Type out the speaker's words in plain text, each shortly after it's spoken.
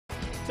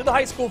To the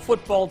high school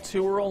football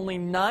tour, only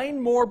 9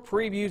 more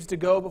previews to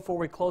go before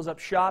we close up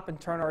shop and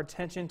turn our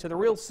attention to the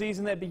real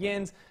season that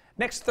begins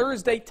next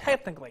Thursday,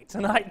 technically.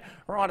 Tonight,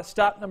 we're on to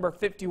stop number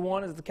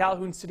 51 as the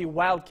Calhoun City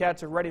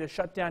Wildcats are ready to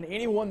shut down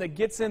anyone that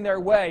gets in their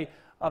way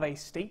of a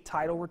state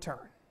title return.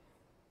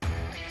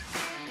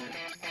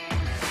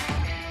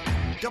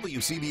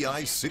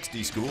 WCBI's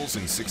 60 Schools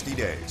in 60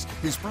 Days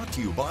is brought to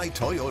you by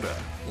Toyota,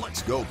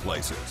 Let's Go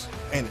Places,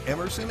 and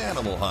Emerson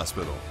Animal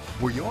Hospital,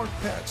 where your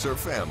pets are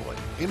family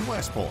in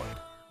West Point.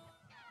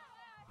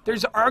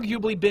 There's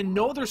arguably been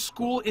no other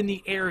school in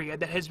the area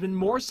that has been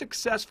more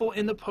successful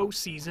in the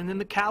postseason than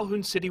the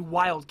Calhoun City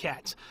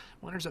Wildcats.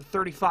 Winners of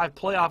 35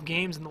 playoff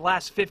games in the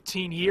last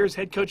 15 years,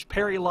 head coach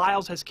Perry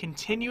Lyles has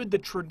continued the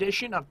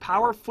tradition of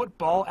power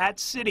football at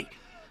City.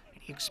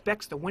 He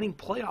expects the winning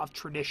playoff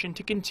tradition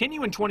to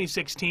continue in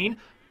 2016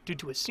 due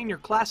to his senior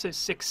class's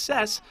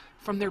success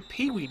from their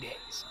Pee Wee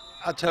days.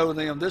 I told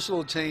them this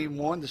little team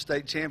won the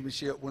state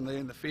championship when they're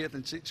in the 5th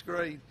and 6th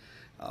grade.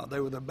 They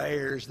were the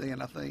Bears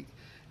then, I think.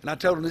 And I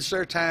told them this is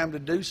their time to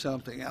do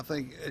something. I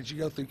think as you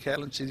go through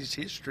Calhoun City's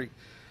history,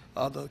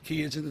 the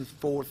kids in the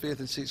 4th, 5th,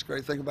 and 6th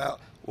grade think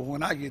about, well,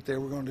 when I get there,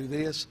 we're going to do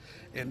this,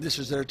 and this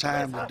is their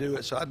time to do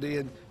it. So I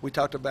did. We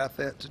talked about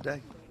that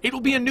today. It will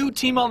be a new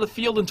team on the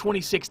field in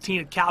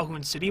 2016 at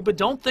Calhoun City, but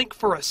don't think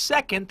for a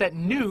second that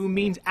new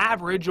means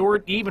average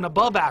or even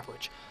above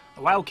average.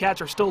 The Wildcats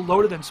are still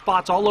loaded in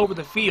spots all over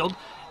the field,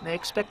 and they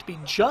expect to be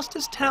just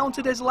as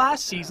talented as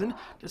last season,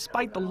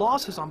 despite the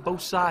losses on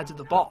both sides of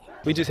the ball.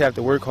 We just have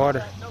to work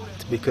harder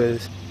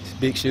because it's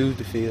big shoes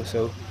to fill,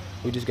 so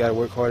we just got to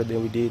work harder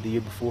than we did the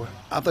year before.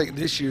 I think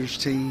this year's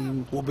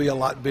team will be a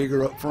lot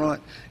bigger up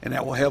front, and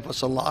that will help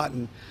us a lot.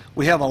 And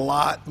we have a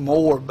lot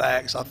more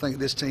backs. I think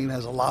this team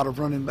has a lot of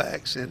running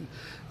backs, and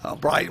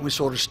Brighton, we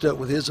sort of stuck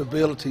with his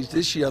abilities.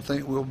 This year, I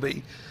think we'll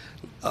be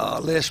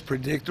less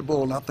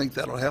predictable, and I think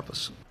that'll help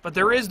us. But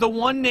there is the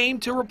one name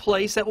to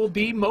replace that will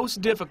be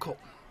most difficult.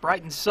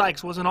 Brighton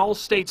Sykes was an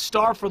all-state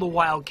star for the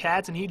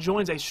Wildcats, and he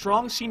joins a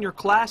strong senior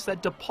class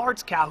that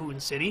departs Calhoun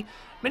City.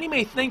 Many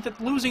may think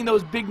that losing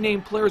those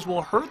big-name players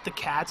will hurt the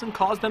Cats and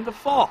cause them to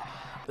fall.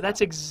 But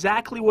that's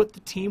exactly what the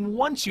team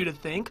wants you to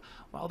think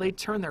while they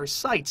turn their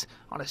sights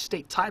on a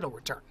state title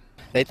return.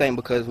 They think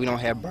because we don't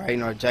have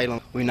Brighton or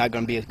Jalen, we're not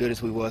going to be as good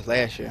as we was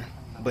last year.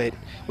 But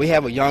we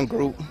have a young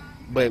group,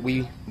 but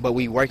we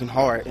working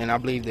hard, and I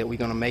believe that we're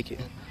going to make it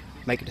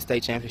to the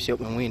state championship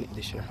and win it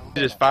this year. It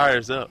just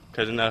fires up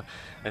because, you know,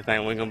 they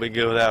think we're going to be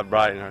good without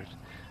Brighton or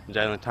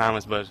Jalen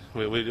Thomas, but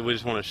we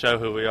just want to show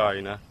who we are,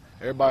 you know.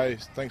 Everybody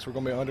thinks we're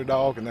going to be an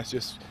underdog, and that's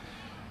just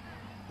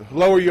the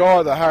lower you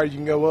are, the higher you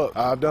can go up.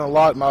 I've done a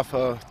lot in my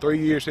 3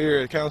 years here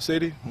at Calhoun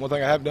City. One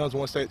thing I have done is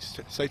won state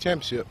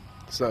championship,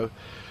 so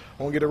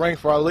I want to get a ring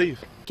before I leave.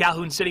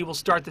 Calhoun City will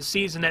start the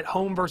season at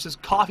home versus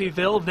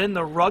Coffeyville, then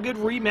the rugged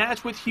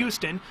rematch with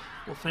Houston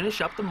will finish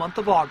up the month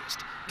of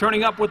August.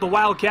 Turning up with the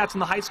Wildcats in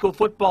the high school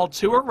football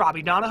tour,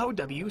 Robbie Donahoe,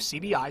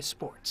 WCBI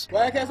Sports.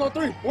 Wildcats on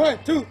 3.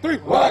 1, 2, 3.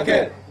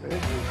 Wildcat.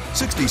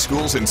 60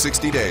 Schools in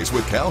 60 Days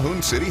with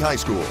Calhoun City High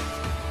School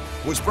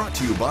was brought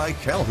to you by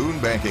Calhoun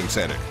Banking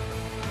Center.